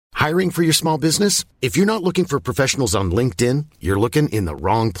Hiring for your small business? If you're not looking for professionals on LinkedIn, you're looking in the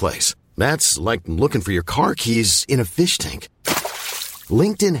wrong place. That's like looking for your car keys in a fish tank.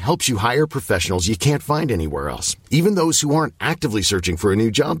 LinkedIn helps you hire professionals you can't find anywhere else, even those who aren't actively searching for a new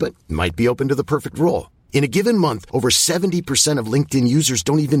job but might be open to the perfect role. In a given month, over 70% of LinkedIn users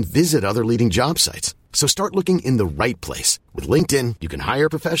don't even visit other leading job sites. So start looking in the right place. With LinkedIn, you can hire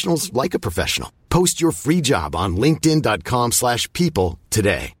professionals like a professional. Post your free job on linkedin.com/people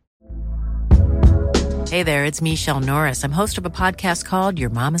today. Hey there, it's Michelle Norris. I'm host of a podcast called Your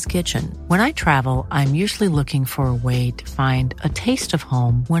Mama's Kitchen. When I travel, I'm usually looking for a way to find a taste of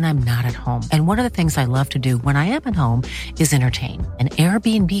home when I'm not at home. And one of the things I love to do when I am at home is entertain. And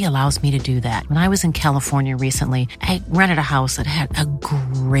Airbnb allows me to do that. When I was in California recently, I rented a house that had a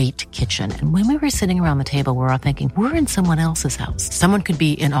great kitchen. And when we were sitting around the table, we're all thinking, we're in someone else's house. Someone could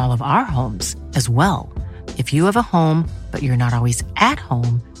be in all of our homes as well. If you have a home, but you're not always at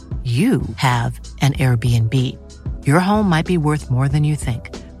home, you have an Airbnb. Your home might be worth more than you think.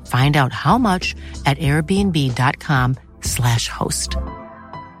 Find out how much at airbnb.com/host.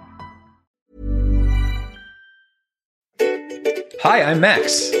 Hi, I'm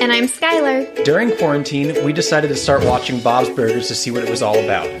Max. And I'm Skylar. During quarantine, we decided to start watching Bob's Burgers to see what it was all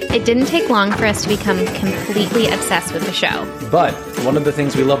about. It didn't take long for us to become completely obsessed with the show. But one of the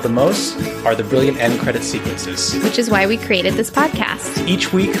things we love the most are the brilliant end credit sequences. Which is why we created this podcast.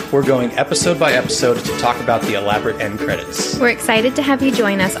 Each week, we're going episode by episode to talk about the elaborate end credits. We're excited to have you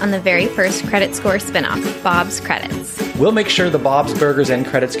join us on the very first Credit Score spinoff, Bob's Credits. We'll make sare the Bob's Burgers end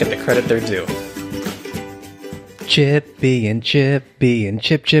credits get the credit they're due. Chippy and Chippy and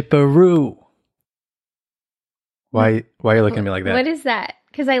Chip Chipperoo. Why are you looking at me like that? What is that?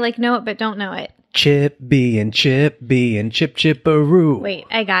 Because I know it but don't know it. Chippy and Chippy and Chip Chipperoo. Wait,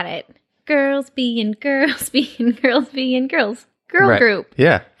 I got it. Girls being girls being girls being girls. Girl group.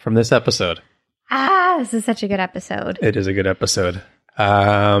 Yeah, from this episode. This is such a good episode. It is a good episode.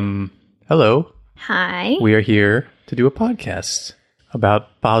 Hello. Hi. We are here to do a podcast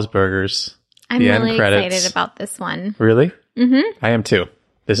about Bob's Burgers. I'm really excited about this one. Really? Mm-hmm. I am too.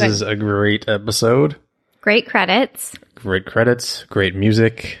 This is a great episode. Great credits. Great credits. Great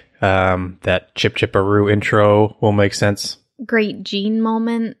music. That Chip Chipperoo intro will make sense. Great Gene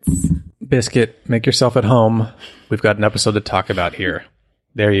moments. Biscuit, make yourself at home. We've got an episode to talk about here.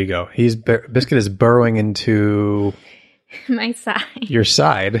 There you go. Biscuit is burrowing into my side. Your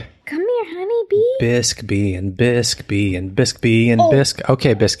side. Come here, honeybee. Bisque and Bisque.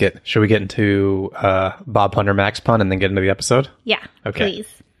 Okay, Biscuit. Should we get into Bob Pun or Max Pun and then get into the episode? Yeah, okay. Please.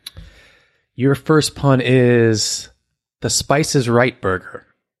 Your first pun is the Spice is Right burger.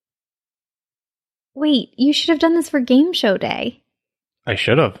 Wait, you should have done this for game show day. I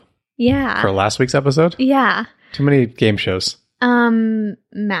should have. Yeah. For last week's episode? Yeah. Too many game shows.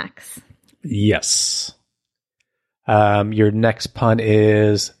 Max. Yes. Your next pun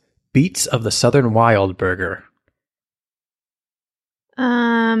is Beats of the Southern Wild burger.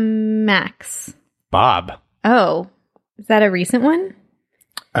 Max. Bob. Oh, is that a recent one?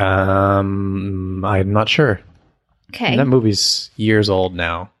 I'm not sure. Okay. That movie's years old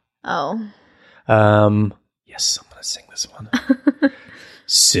now. Oh. Yes, I'm going to sing this one.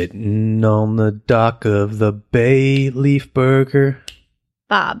 Sitting on the dock of the Bay Leaf Burger.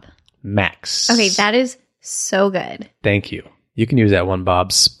 Bob. Max. Okay, that is so good. Thank you. You can use that one,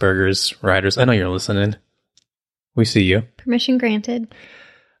 Bob's Burgers Riders. I know you're listening. We see you. Permission granted.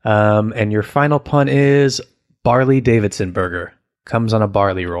 And your final pun is Barley Davidson Burger. Comes on a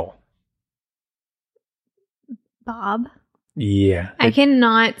barley roll. Bob? Yeah. I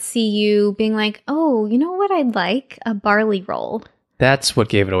cannot see you being like, oh, you know what I'd like? A barley roll. That's what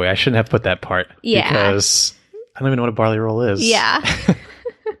gave it away. I shouldn't have put that part. Yeah. Because I don't even know what a barley roll is. Yeah.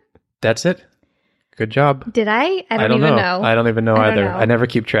 That's it. Good job. Did I? I don't even know. I don't even know either. I never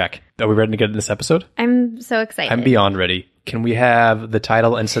keep track. Are we ready to get in this episode? I'm so excited. I'm beyond ready. Can we have the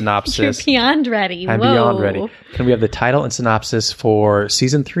title and synopsis? You're beyond ready. I'm beyond ready. Can we have the title and synopsis for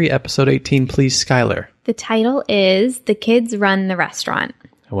Season 3, Episode 18, please, Skylar? The title is The Kids Run the Restaurant.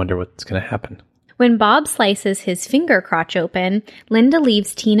 I wonder what's going to happen. When Bob slices his finger crotch open, Linda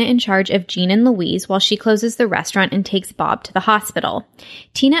leaves Tina in charge of Jean and Louise while she closes the restaurant and takes Bob to the hospital.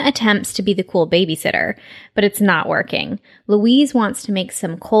 Tina attempts to be the cool babysitter, but it's not working. Louise wants to make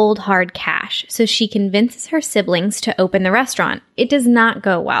some cold, hard cash, so she convinces her siblings to open the restaurant. It does not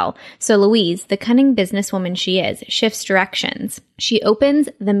go well, so Louise, the cunning businesswoman she is, shifts directions. She opens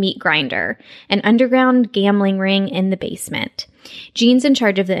the Meat Grinder, an underground gambling ring in the basement. Gene's in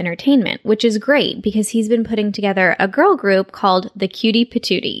charge of the entertainment, which is great because he's been putting together a girl group called the Cutie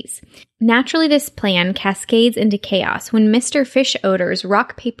Patooties. Naturally, this plan cascades into chaos when Mr. Fish Odor's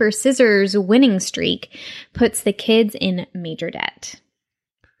rock, paper, scissors winning streak puts the kids in major debt.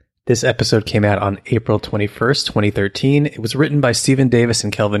 This episode came out on April 21st, 2013. It was written by Stephen Davis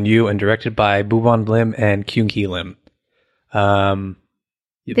and Kelvin Yu and directed by Bhuvan Lim and Kyung Hee Lim.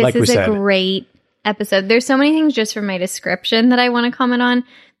 This is a great episode. There's so many things just from my description that I want to comment on.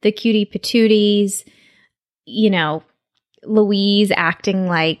 The Cutie Patooties, Louise acting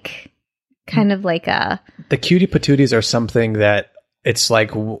like kind of like a... The Cutie Patooties are something that it's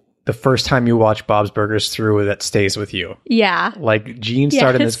like the first time you watch Bob's Burgers through that stays with you. Yeah. Like Gene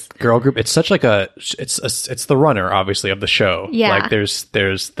started this girl group. It's such like it's the runner, obviously, of the show. Yeah. Like there's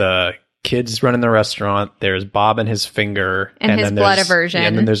the kids running the restaurant. There's Bob and his finger. And his blood aversion.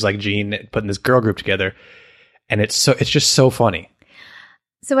 And then there's like Gene putting this girl group together. And it's just so funny.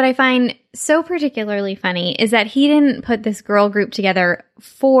 So what I find so particularly funny is that he didn't put this girl group together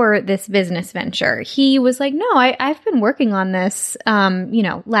for this business venture. He was like, no, I've been working on this,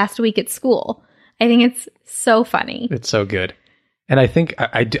 last week at school. I think it's so funny. It's so good. And I think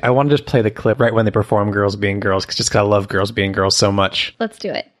I want to just play the clip right when they perform Girls Being Girls, because I love Girls Being Girls so much. Let's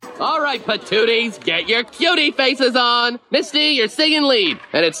do it. All right, patooties, get your cutie faces on. Misty, you're singing lead,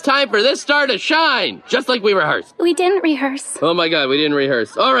 and it's time for this star to shine, just like we rehearsed. We didn't rehearse. Oh my God, we didn't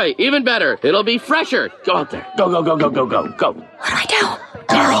rehearse. All right, even better. It'll be fresher. Go out there. Go, go, go, go, go, go, go. What do I do?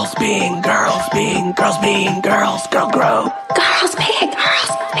 Girls being girls being girls being girls, girl grow. Girls being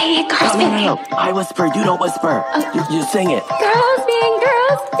girls being girls being. No. I whisper, you don't whisper. You sing it. Girls being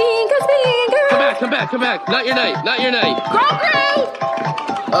girls being girls being girls. Come back. Not your night. Girl grow.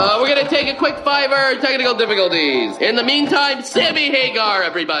 We're gonna take a quick 5 technical difficulties. In the meantime, Sammy Hagar,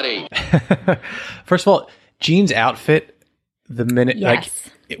 everybody. First of all, Gene's outfit, the minute, like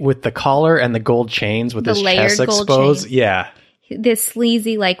with the collar and the gold chains with his chest exposed. Yeah. This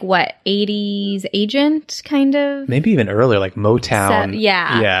sleazy, 80s agent kind of. Maybe even earlier, like Motown.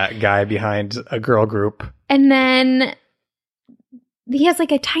 Yeah, guy behind a girl group. And then he has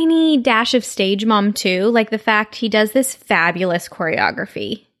a tiny dash of stage mom too. Like the fact he does this fabulous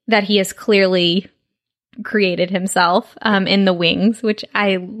choreography that he has clearly created himself in the wings, which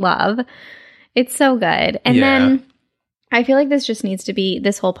I love. It's so good. And then I feel like this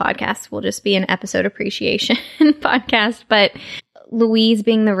whole podcast will just be an episode appreciation podcast. But Louise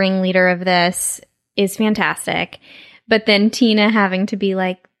being the ringleader of this is fantastic. But then Tina having to be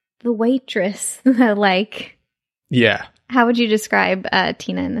the waitress, Yeah. How would you describe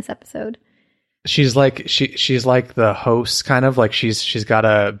Tina in this episode? She's she's like the host, kind of she's got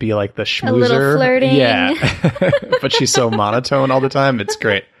to be the schmoozer. A little flirting. Yeah. But she's so monotone all the time. It's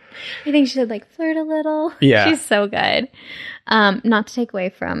great. I think she should flirt a little. Yeah. She's so good. Not to take away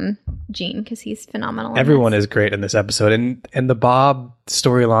from Gene because he's phenomenal. Everyone is great in this episode. And the Bob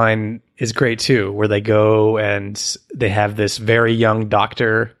storyline is great too, where they go and they have this very young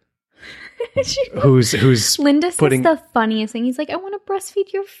doctor who's Linda says the funniest thing. He's like, I want to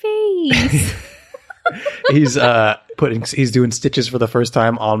breastfeed your face. He's doing stitches for the first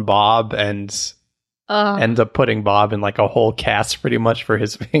time on Bob and ends up putting Bob in a whole cast pretty much for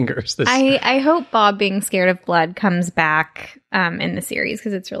his fingers. I hope Bob being scared of blood comes back in the series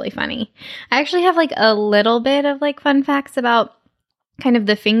because it's really funny. I actually have a little bit of fun facts about kind of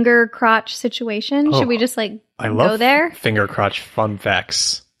the finger crotch situation. Should we just go there? Finger crotch fun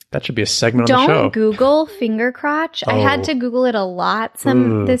facts. That should be a segment on the show. Don't Google finger crotch. I had to Google it a lot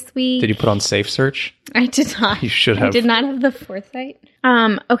this week. Did you put on safe search? I did not. You should have. I did not have the foresight.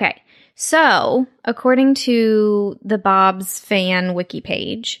 Okay. So, according to the Bob's fan wiki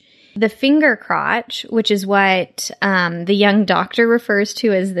page, the finger crotch, which is what the young doctor refers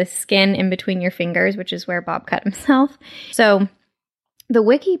to as the skin in between your fingers, which is where Bob cut himself. So, the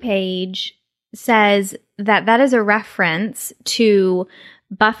wiki page says that is a reference to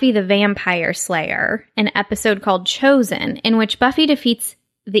Buffy the Vampire Slayer, an episode called Chosen, in which Buffy defeats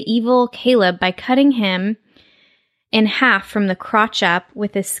the evil Caleb by cutting him in half from the crotch up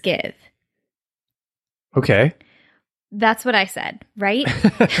with a skiv. Okay. That's what I said, right?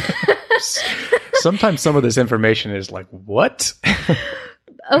 Sometimes some of this information is what?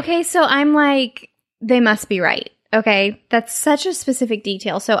 Okay, so I'm they must be right. Okay, that's such a specific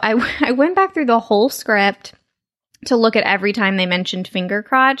detail. So I went back through the whole script to look at every time they mentioned finger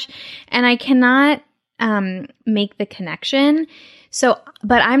crotch, and I cannot make the connection. So,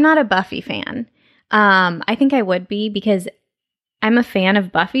 but I'm not a Buffy fan. I think I would be because I'm a fan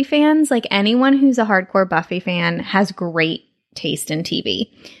of Buffy fans. Anyone who's a hardcore Buffy fan has great taste in TV.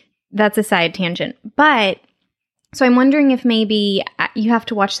 That's a side tangent. But So I'm wondering if maybe you have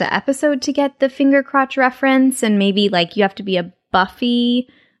to watch the episode to get the finger crotch reference, and maybe like you have to be a Buffy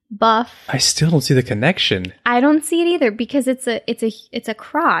buff. I still don't see the connection. I don't see it either because it's a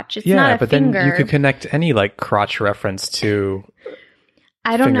crotch. It's not a but finger. then you could connect any like crotch reference to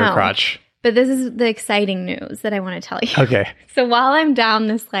I don't finger know. crotch. But this is the exciting news that I want to tell you. Okay. So while I'm down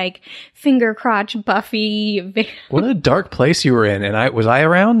this like finger crotch Buffy, What a dark place you were in, and was I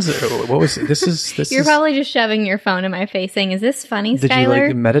around? What was this? You're probably just shoving your phone in my face, saying, "Is this funny, Did Skylar?" you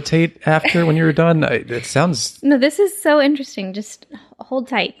like meditate after when you were done? It sounds. No, this is so interesting. Just hold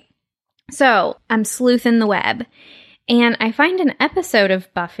tight. So I'm sleuthing the web, and I find an episode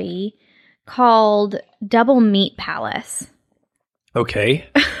of Buffy called Double Meat Palace. Okay.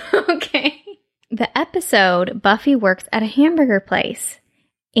 Okay. The episode, Buffy works at a hamburger place,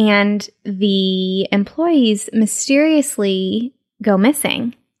 and the employees mysteriously go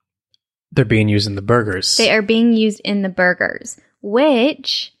missing. They're being used in the burgers. They are being used in the burgers,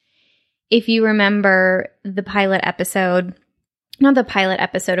 which, if you remember the pilot episode, not the pilot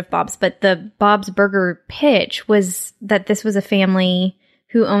episode of Bob's, but the Bob's Burger pitch was that this was a family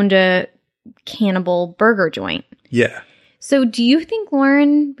who owned a cannibal burger joint. Yeah. So do you think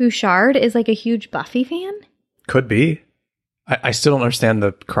Lauren Bouchard is like a huge Buffy fan? Could be. I still don't understand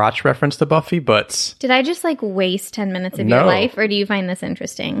the crotch reference to Buffy, but... Did I just like waste 10 minutes of No. your life, or do you find this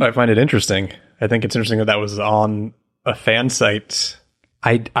interesting? I find it interesting. I think it's interesting that was on a fan site.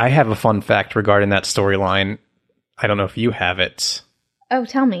 I have a fun fact regarding that storyline. I don't know if you have it. Oh,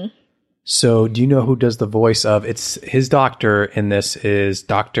 tell me. So do you know who does the voice of... It's his doctor in this is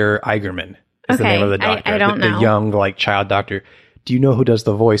Dr. Eigerman. Is the name of the doctor. I don't know. The young, like, child doctor. Do you know who does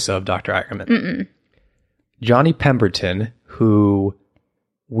the voice of Dr. Eigerman? Mm-mm. Johnny Pemberton, who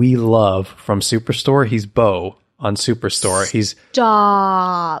we love from Superstore. He's Bo on Superstore. He's...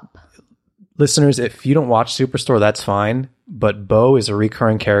 Stop. Listeners, if you don't watch Superstore, that's fine. But Bo is a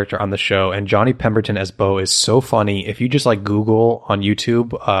recurring character on the show, and Johnny Pemberton as Bo is so funny. If you just, like, Google on YouTube,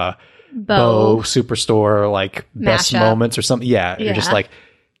 Bo Superstore, like, best Mashup. moments or something. Yeah, you're just like...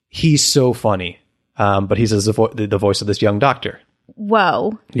 He's so funny, but he's the voice of this young doctor.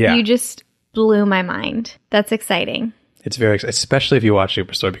 Whoa. Yeah. You just blew my mind. That's exciting. It's very exciting, especially if you watch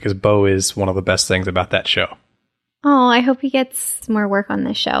Superstore, because Bo is one of the best things about that show. Oh, I hope he gets more work on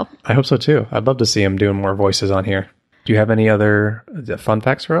this show. I hope so, too. I'd love to see him doing more voices on here. Do you have any other fun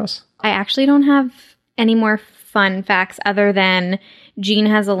facts for us? I actually don't have any more fun facts other than Gene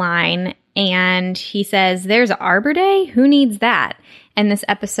has a line, and he says, "There's Arbor Day? Who needs that?" And this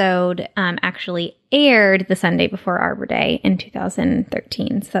episode actually aired the Sunday before Arbor Day in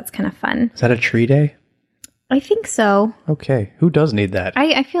 2013. So that's kind of fun. Is that a tree day? I think so. Okay. Who does need that?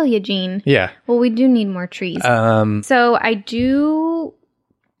 I feel you, Gene. Yeah. Well, we do need more trees. So I do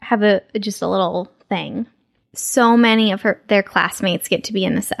have just a little thing. So many of their classmates get to be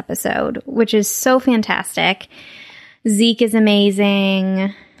in this episode, which is so fantastic. Zeke is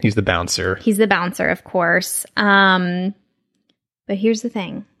amazing. He's the bouncer. He's the bouncer, of course. But here's the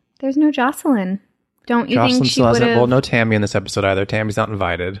thing. There's no Jocelyn. Don't you think she would have... Well, no Tammy in this episode either. Tammy's not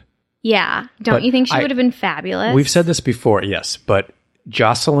invited. Yeah. Don't you think she would have been fabulous? We've said this before, yes. But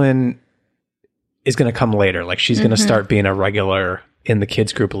Jocelyn is going to come later. Like, she's going to start being a regular in the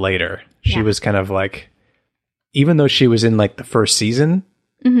kids group later. She was kind of like... Even though she was in, like, the first season,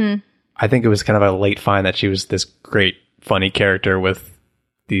 I think it was kind of a late find that she was this great, funny character with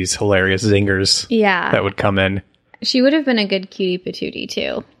these hilarious zingers that would come in. She would have been a good cutie patootie,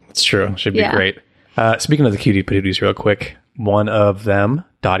 too. It's true. She'd be great. Speaking of the cutie patooties real quick, one of them,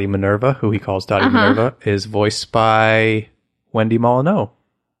 Dottie Minerva, who he calls Dottie Minerva, is voiced by Wendy Molyneux.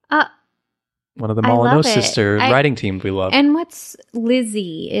 One of the Molyneux sister writing teams we love. And what's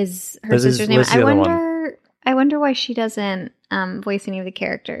Lizzie is her sister's name. I wonder why she doesn't voice any of the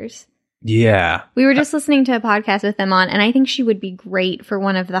characters. Yeah. We were just listening to a podcast with them on, and I think she would be great for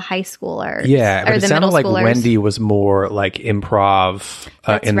one of the high schoolers. Yeah, but or it the sounded middle like schoolers. Wendy was more like improv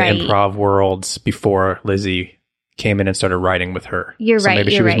in the improv worlds before Lizzie came in and started writing with her. You're so right.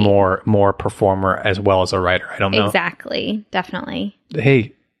 Maybe she was more performer as well as a writer. I don't know. Exactly. Definitely.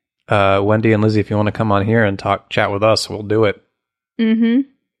 Hey, Wendy and Lizzie, if you want to come on here and chat with us, we'll do it. Mm-hmm.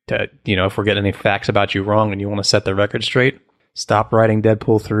 If we're getting any facts about you wrong and you want to set the record straight, stop writing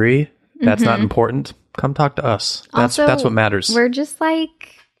Deadpool 3. That's not important. Come talk to us. That's what matters. We're just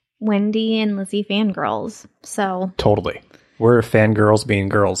like Wendy and Lizzie fangirls. So totally, we're fangirls being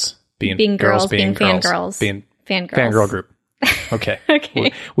girls, being girls being fangirls, being fangirls. Fangirl group. Okay.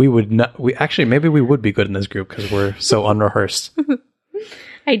 Okay. We would not. We actually maybe we would be good in this group because we're so unrehearsed.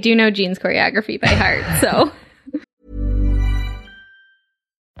 I do know Gene's choreography by heart. So.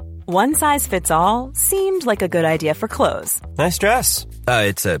 One size fits all seemed like a good idea for clothes. Nice dress.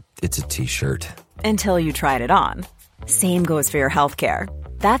 It's a t-shirt. Until you tried it on. Same goes for your healthcare.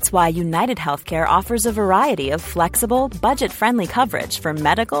 That's why United Healthcare offers a variety of flexible, budget-friendly coverage for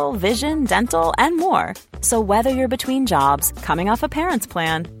medical, vision, dental, and more. So whether you're between jobs, coming off a parent's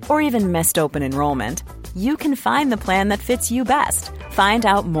plan, or even missed open enrollment, you can find the plan that fits you best. Find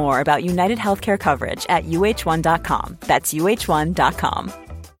out more about United Healthcare coverage at uh1.com. That's uh1.com.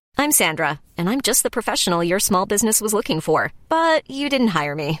 I'm Sandra, and I'm just the professional your small business was looking for. But you didn't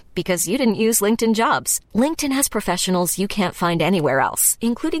hire me because you didn't use LinkedIn Jobs. LinkedIn has professionals you can't find anywhere else,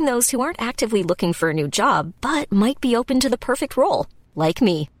 including those who aren't actively looking for a new job, but might be open to the perfect role, like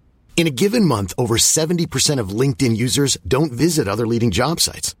me. In a given month, over 70% of LinkedIn users don't visit other leading job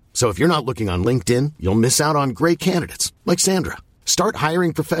sites. So if you're not looking on LinkedIn, you'll miss out on great candidates like Sandra. Start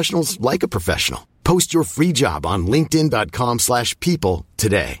hiring professionals like a professional. Post your free job on linkedin.com/people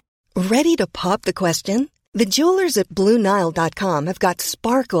today. Ready to pop the question? The jewelers at BlueNile.com have got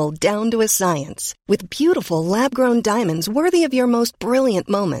sparkle down to a science with beautiful lab-grown diamonds worthy of your most brilliant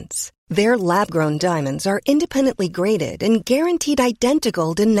moments. Their lab-grown diamonds are independently graded and guaranteed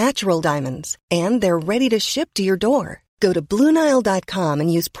identical to natural diamonds, and they're ready to ship to your door. Go to BlueNile.com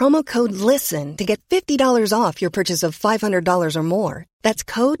and use promo code LISTEN to get $50 off your purchase of $500 or more. That's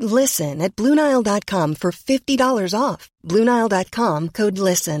code LISTEN at BlueNile.com for $50 off. BlueNile.com, code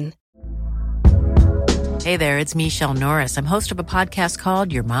LISTEN. Hey there, it's Michelle Norris. I'm host of a podcast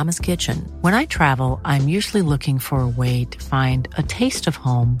called Your Mama's Kitchen. When I travel, I'm usually looking for a way to find a taste of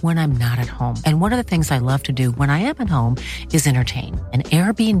home when I'm not at home. And one of the things I love to do when I am at home is entertain. And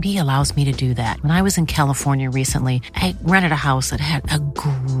Airbnb allows me to do that. When I was in California recently, I rented a house that had a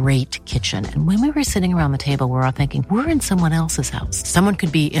great kitchen. And when we were sitting around the table, we were all thinking, we're in someone else's house. Someone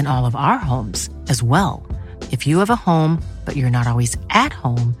could be in all of our homes as well. If you have a home, but you're not always at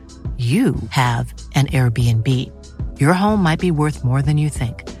home, you have an Airbnb. Your home might be worth more than you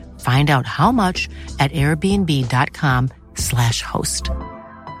think. Find out how much at airbnb.com/host.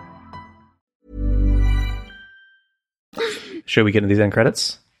 Should we get into these end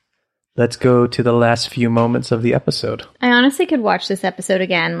credits? Let's go to the last few moments of the episode. I honestly could watch this episode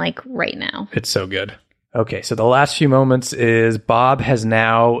again, like right now. It's so good. Okay, so the last few moments is Bob has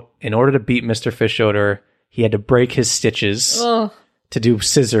now, in order to beat Mr. Fischoeder, he had to break his stitches. Ugh. To do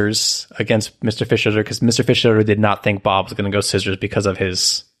scissors against Mr. Fischoeder because Mr. Fischoeder did not think Bob was going to go scissors because of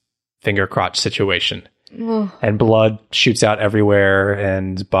his finger crotch situation. Ugh. And blood shoots out everywhere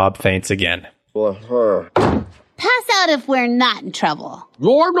and Bob faints again. Pass out if we're not in trouble.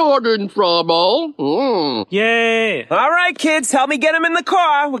 You're not in trouble. Yay! All right, kids, help me get him in the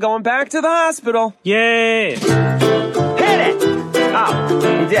car. We're going back to the hospital. Yay! Hit it!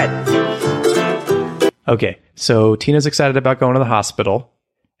 Oh, he did. Okay, so Tina's excited about going to the hospital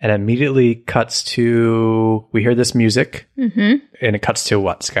and immediately cuts to, we hear this music, and it cuts to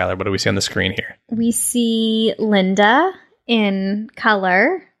what, Skylar? What do we see on the screen here? We see Linda in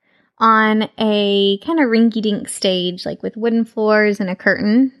color on a kind of rinky-dink stage, like with wooden floors and a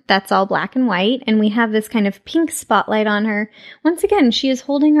curtain that's all black and white, and we have this kind of pink spotlight on her. Once again, she is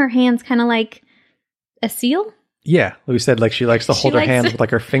holding her hands kind of like a seal. Yeah, we said like she likes to hold her hands with like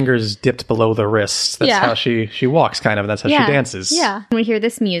her fingers dipped below the wrists. That's how she walks kind of, and that's how she dances. Yeah. We hear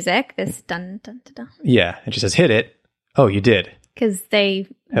this music, this dun dun dun dun. Yeah, and she says, hit it. Oh, you did. Because the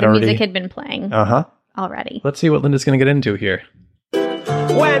music had been playing already. Let's see what Linda's going to get into here.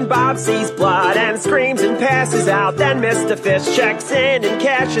 When Bob sees blood and screams and passes out, then Mr. Fish checks in and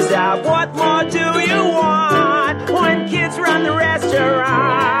cashes out. What more do you want when kids run the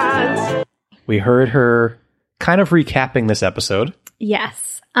restaurant? We heard her kind of recapping this episode.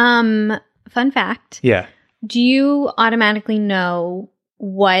 Yes. Fun fact. Yeah. Do you automatically know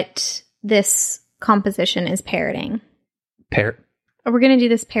what this composition is parroting? Are we going to do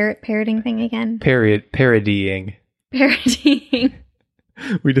this parroting thing again? Parodying. Parodying.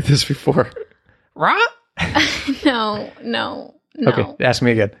 We did this before. No. Okay, ask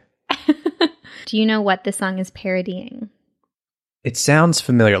me again. Do you know what the song is parodying? It sounds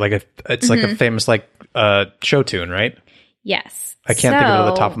familiar. Like it's like a famous show tune, right? Yes. I can't think of it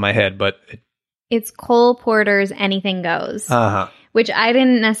off the top of my head, but it's Cole Porter's "Anything Goes," which I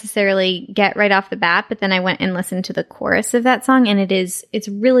didn't necessarily get right off the bat, but then I went and listened to the chorus of that song, and it's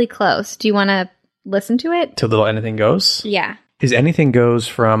really close. Do you want to listen to it? To little "Anything Goes"? Yeah. Is "Anything Goes"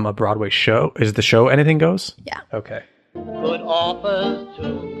 from a Broadway show? Is the show "Anything Goes"? Yeah. Okay. Good offers to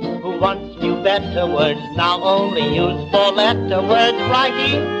who once knew better words, now only used for letter words,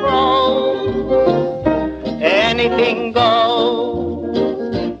 writing prose. Anything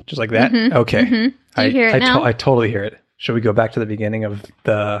goes. Just like that? Okay. Do you hear it now? I totally hear it. Should we go back to the beginning of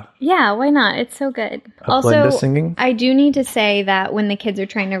the... Yeah, why not? It's so good. Linda singing? I do need to say that when the kids are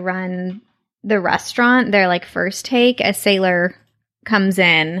trying to run the restaurant, their like first take, a sailor comes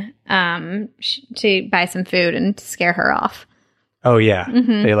in to buy some food and to scare her off. Oh, yeah.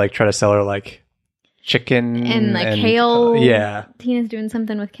 Mm-hmm. They like try to sell her like chicken and like kale. Yeah. Tina's doing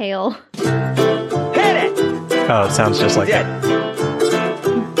something with kale. Hit it! Oh, it sounds just like it.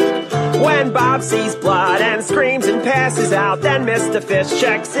 When Bob sees blood and screams and passes out, then Mr. Fish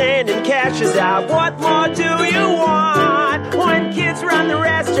checks in and cashes out. What more do you want when kids run the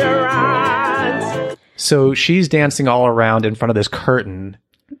restaurant? So she's dancing all around in front of this curtain.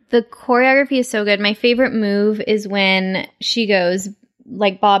 The choreography is so good. My favorite move is when she goes,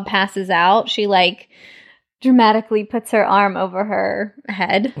 like Bob passes out, she like dramatically puts her arm over her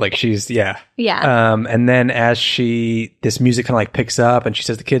head. Like she's, yeah. Yeah. And then as this music kind of like picks up and she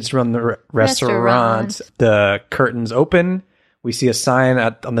says the kids run the restaurant, the curtains open. We see a sign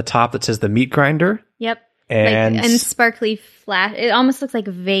on the top that says the meat grinder. Yep. And sparkly flash. It almost looks like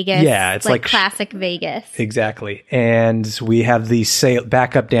Vegas. Yeah, it's like classic Vegas. Exactly. And we have these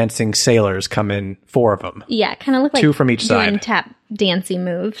backup dancing sailors come in, 4 of them. Yeah, kind of look like 2 from each doing side. tap dancey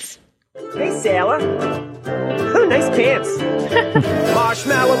moves. Hey, sailor. Oh, nice pants.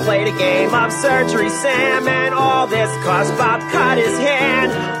 Marshmallow played a game of Surgery Sam, and all this cause Bob cut his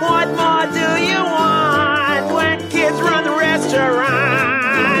hand. What more do you want when kids run the restaurant?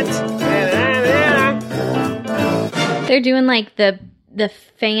 They're doing like the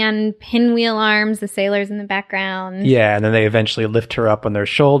fan pinwheel arms, the sailors in the background. Yeah, and then they eventually lift her up on their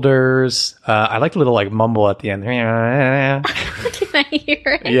shoulders. I like the little like mumble at the end. Can I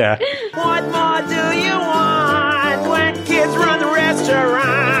hear it? Yeah. What more do you want when kids run the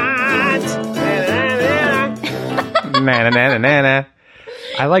restaurant? Na-na-na-na-na.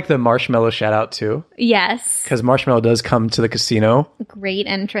 I like the Marshmallow shout out too. Yes. Because Marshmallow does come to the casino. Great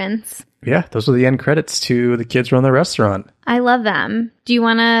entrance. Yeah, those are the end credits to the kids run the restaurant. I love them. Do you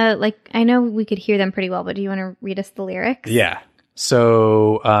want to, like, I know we could hear them pretty well, but do you want to read us the lyrics? Yeah.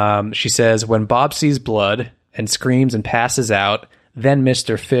 So she says, when Bob sees blood and screams and passes out, then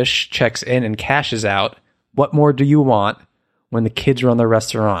Mr. Fish checks in and cashes out. What more do you want when the kids run the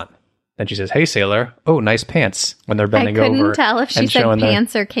restaurant? Then she says, hey, sailor. Oh, nice pants. When they're bending over. I couldn't tell if she said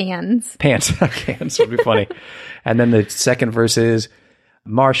pants or cans. Pants. Cans would be funny. And then the second verse is,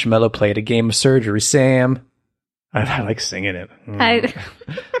 Marshmallow played a game of Surgery Sam. I like singing it.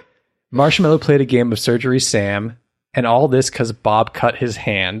 Marshmallow played a game of Surgery Sam, and all this because Bob cut his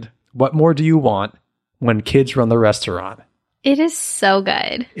hand. What more do you want when kids run the restaurant? It is so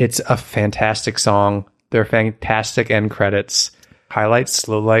good. It's a fantastic song. They're fantastic end credits. Highlights,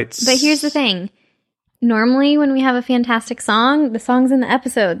 lowlights. But here's the thing. Normally when we have a fantastic song, the song's in the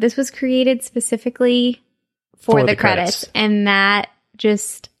episode. This was created specifically for the credits. And that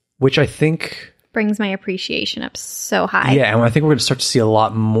just... Which I think... brings my appreciation up so high. Yeah, and I think we're going to start to see a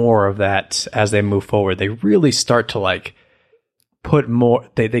lot more of that as they move forward. They really start to like put more...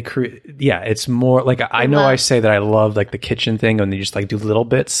 They create... Yeah, it's more... Like, I know I say that I love like the kitchen thing and they just like do little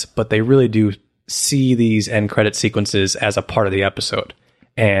bits, but they really do see these end credit sequences as a part of the episode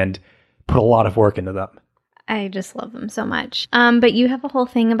and put a lot of work into them. I just love them so much. But you have a whole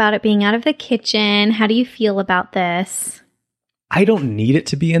thing about it being out of the kitchen. How do you feel about this? I don't need it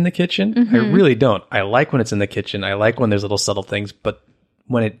to be in the kitchen. Mm-hmm. I really don't. I like when it's in the kitchen. I like when there's little subtle things, but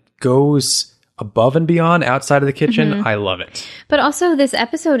when it goes above and beyond outside of the kitchen, I love it. But also this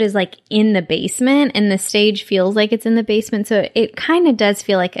episode is like in the basement and the stage feels like it's in the basement. So it kind of does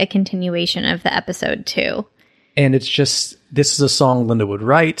feel like a continuation of the episode too. And it's just, this is a song Linda would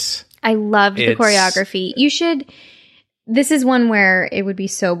write. I loved the choreography. This is one where it would be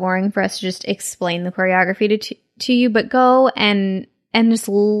so boring for us to just explain the choreography to you, but go and just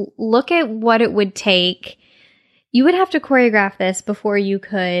look at what it would take. You would have to choreograph this before you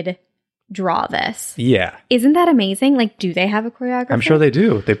could draw this. Yeah. Isn't that amazing? Like, do they have a choreographer? I'm sure they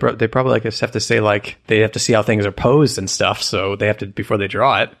do. They probably like have to say like, they have to see how things are posed and stuff. So they have to, before they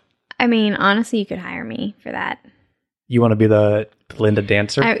draw it. I mean, honestly, you could hire me for that. You want to be the Linda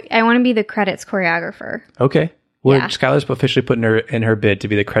dancer? I want to be the credits choreographer. Okay. Well, yeah. Skylar's officially putting her in her bid to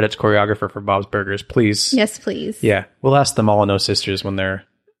be the credits choreographer for Bob's Burgers. Please. Yes, please. Yeah. We'll ask them all in those sisters when they're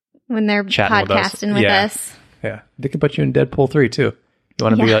podcasting with us. Yeah. They could put you in Deadpool 3 too. You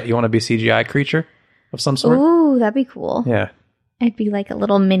want to be a CGI creature of some sort? Ooh, that'd be cool. Yeah. I'd be like a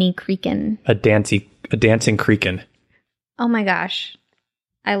little mini Creakin. A dancing Creakin. Oh my gosh.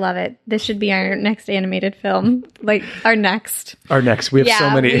 I love it. This should be our next animated film. Like our next. We have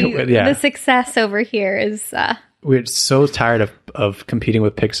so many. The success over here is... We're so tired of competing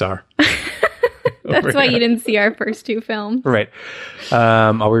with Pixar. That's why you didn't see our first two films. Right.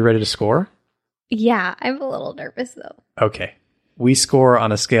 Are we ready to score? Yeah, I'm a little nervous though. Okay. We score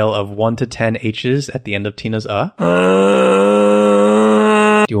on a scale of 1 to 10 H's at the end of Tina's Do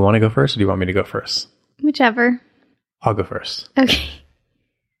you want to go first or do you want me to go first? Whichever. I'll go first. Okay.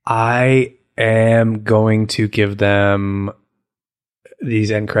 I am going to give them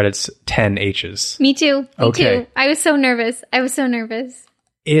these end credits 10 H's. Me too. Me too. I was so nervous.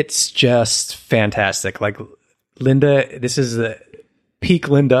 It's just fantastic. Like Linda, this is the peak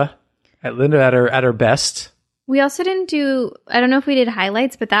Linda. Linda at her best. We also didn't do, I don't know if we did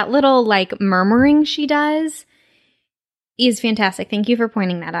highlights, but that little like murmuring she does is fantastic. Thank you for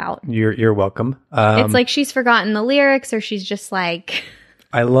pointing that out. You're welcome. It's like she's forgotten the lyrics or she's just like...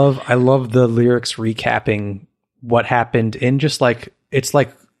 I love the lyrics recapping what happened in just like, it's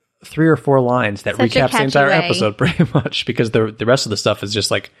like 3 or 4 lines that recaps the entire episode pretty much because the rest of the stuff is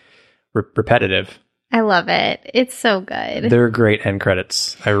just like repetitive. I love it. It's so good. They're great end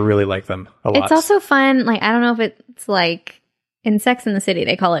credits. I really like them a lot. It's also fun. Like, I don't know if it's like in Sex and the City,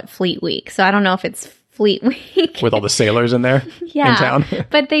 they call it Fleet Week. So I don't know if it's Fleet Week. With all the sailors in there in town.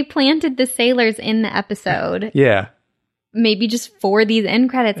 But they planted the sailors in the episode. Yeah. Maybe just for these end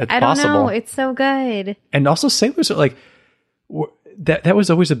credits. It's I don't possible. know. It's so good. And also sailors are like, that was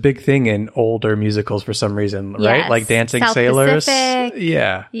always a big thing in older musicals for some reason, right? Yes. Like dancing South sailors. Pacific.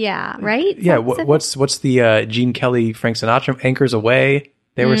 Yeah. Yeah, right? Yeah, South what's the Gene Kelly, Frank Sinatra, Anchors Away?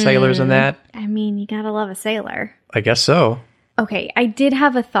 They were sailors in that. I mean, you gotta love a sailor. I guess so. Okay, I did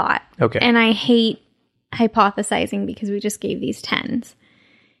have a thought. Okay. And I hate hypothesizing because we just gave these 10s.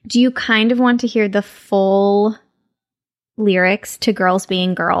 Do you kind of want to hear the full lyrics to Girls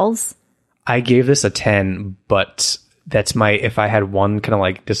Being Girls? I gave this a 10, but that's if I had one kind of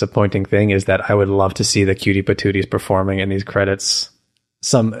like disappointing thing is that I would love to see the Cutie Patooties performing in these credits.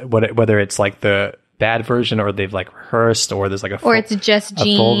 Whether it's like the bad version or they've like rehearsed or there's like or it's just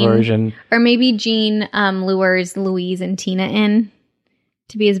Gene, a full version. Or maybe Gene lures Louise and Tina in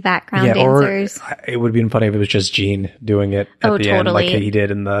to be his background dancers. Or it would be funny if it was just Gene doing it at the end like he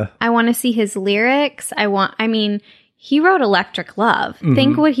did in the... I want to see his lyrics. He wrote Electric Love. Mm-hmm.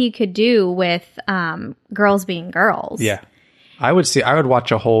 Think what he could do with Girls Being Girls. Yeah. I would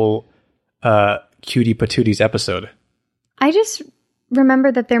watch a whole Cutie Patooties episode. I just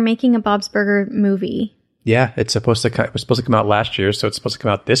remember that they're making a Bob's Burger movie. Yeah, it was supposed to come out last year, so it's supposed to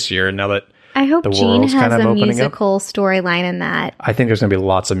come out this year now that I hope the Gene world's has kind of a opening musical storyline in that. I think there's going to be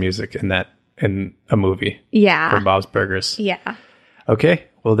lots of music in a movie. Yeah. For Bob's Burgers. Yeah. Okay,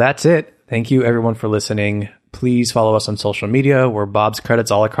 well that's it. Thank you everyone for listening. Please follow us on social media. We're Bob's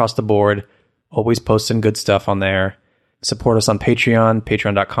Credits all across the board. Always posting good stuff on there. Support us on Patreon,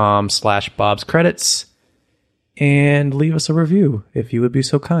 patreon.com/Bob's Credits. And leave us a review if you would be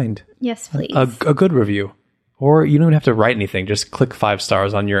so kind. Yes, please. A good review. Or you don't even have to write anything. Just click 5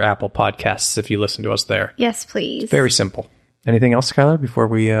 stars on your Apple Podcasts if you listen to us there. Yes, please. It's very simple. Anything else, Skylar, before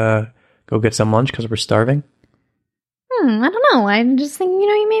we go get some lunch because we're starving? I don't know. I'm just thinking,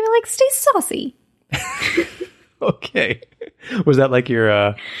 you made me like stay saucy. Okay. Was that like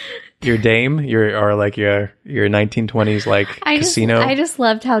your dame? Your 1920s like casino? I just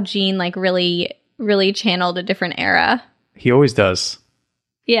loved how Gene like really, really channeled a different era. He always does.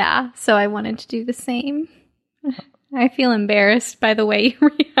 Yeah. So I wanted to do the same. I feel embarrassed by the way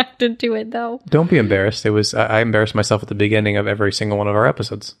you reacted to it, though. Don't be embarrassed. I embarrassed myself at the beginning of every single one of our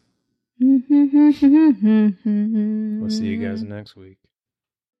episodes. We'll see you guys next week.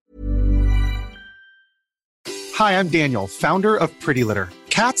 Hi, I'm Daniel, founder of Pretty Litter.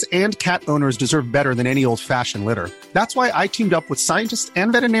 Cats and cat owners deserve better than any old-fashioned litter. That's why I teamed up with scientists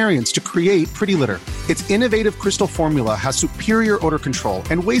and veterinarians to create Pretty Litter. Its innovative crystal formula has superior odor control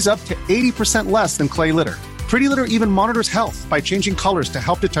and weighs up to 80% less than clay litter. Pretty Litter even monitors health by changing colors to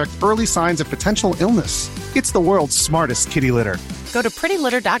help detect early signs of potential illness. It's the world's smartest kitty litter. Go to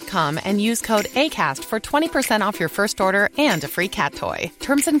prettylitter.com and use code ACAST for 20% off your first order and a free cat toy.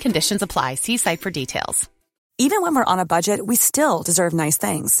 Terms and conditions apply. See site for details. Even when we're on a budget, we still deserve nice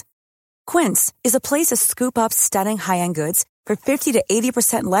things. Quince is a place to scoop up stunning high-end goods for 50 to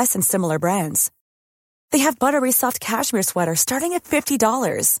 80% less than similar brands. They have buttery soft cashmere sweaters starting at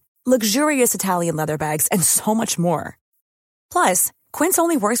 $50, luxurious Italian leather bags, and so much more. Plus, Quince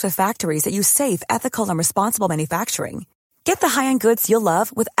only works with factories that use safe, ethical, and responsible manufacturing. Get the high-end goods you'll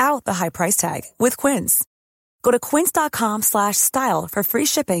love without the high price tag with Quince. Go to quince.com/style for free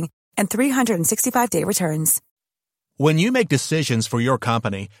shipping and 365-day returns. When you make decisions for your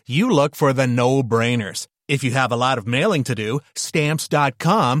company, you look for the no-brainers. If you have a lot of mailing to do,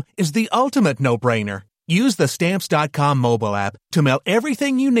 Stamps.com is the ultimate no-brainer. Use the Stamps.com mobile app to mail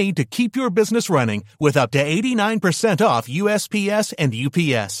everything you need to keep your business running with up to 89% off USPS and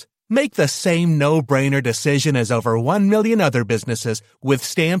UPS. Make the same no-brainer decision as over 1 million other businesses with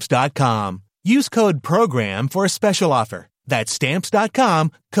Stamps.com. Use code PROGRAM for a special offer. That's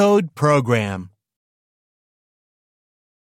Stamps.com, code PROGRAM.